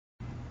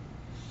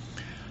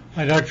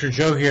Hi, Dr.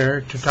 Joe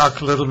here to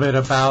talk a little bit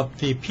about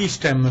the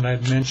P-STIM that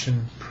I'd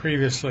mentioned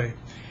previously.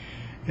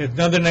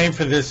 Another name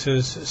for this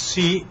is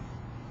CES,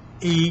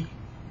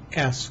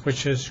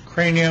 which is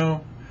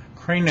cranial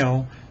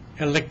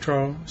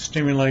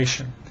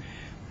electrostimulation.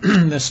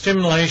 The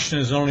stimulation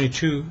is only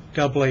 2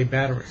 AA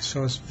batteries,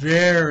 so it's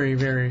very,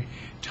 very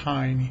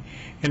tiny,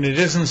 and it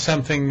isn't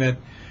something that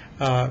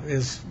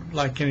is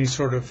like any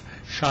sort of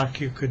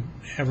shock you could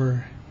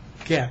ever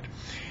get.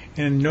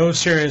 And no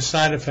serious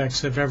side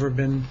effects have ever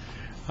been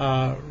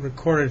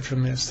recorded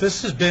from this.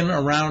 This has been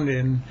around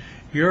in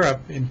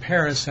Europe, in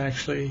Paris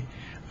actually,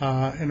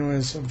 and it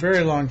was a very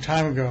long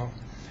time ago,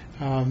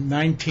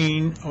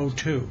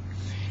 1902.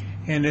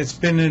 And it's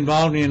been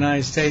involved in the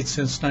United States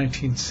since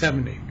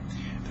 1970.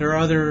 There are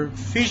other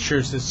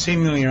features that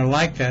seemingly are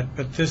like that,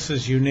 but this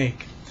is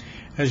unique.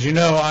 As you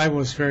know, I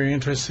was very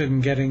interested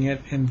in getting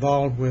it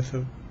involved with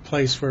a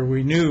place where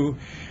we knew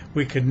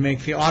we could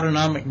make the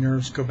autonomic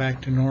nerves go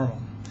back to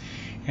normal.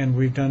 And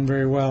we've done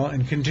very well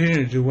and continue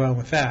to do well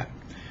with that.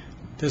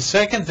 The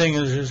second thing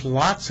is there's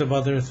lots of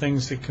other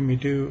things that can be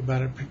do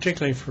about it,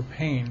 particularly for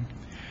pain.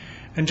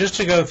 And just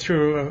to go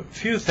through a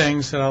few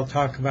things that I'll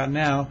talk about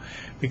now,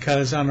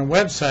 because on the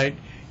website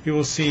you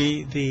will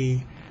see the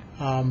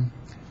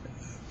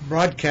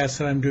broadcast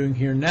that I'm doing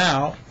here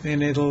now,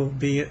 and it'll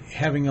be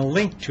having a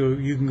link to it.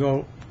 You can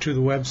go to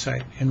the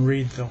website and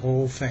read the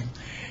whole thing.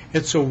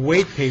 It's a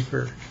white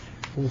paper,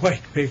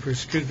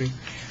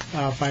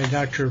 by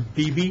Dr.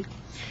 Beebe,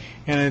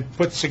 and it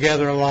puts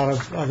together a lot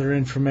of other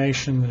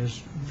information that is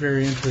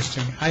very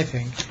interesting, I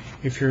think,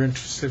 if you're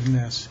interested in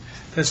this.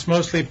 That's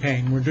mostly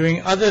pain. We're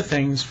doing other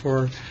things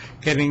for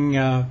getting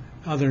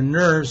other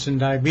nerves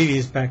and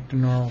diabetes back to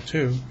normal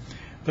too.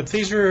 But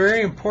these are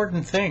very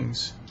important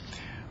things.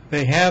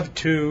 They have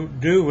to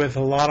do with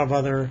a lot of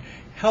other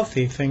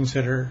healthy things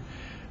that are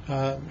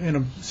in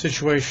a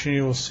situation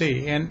you will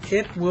see. And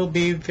it will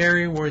be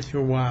very worth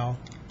your while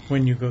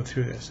when you go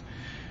through this.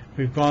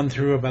 We've gone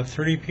through about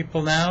 30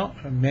 people now.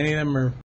 Many of them are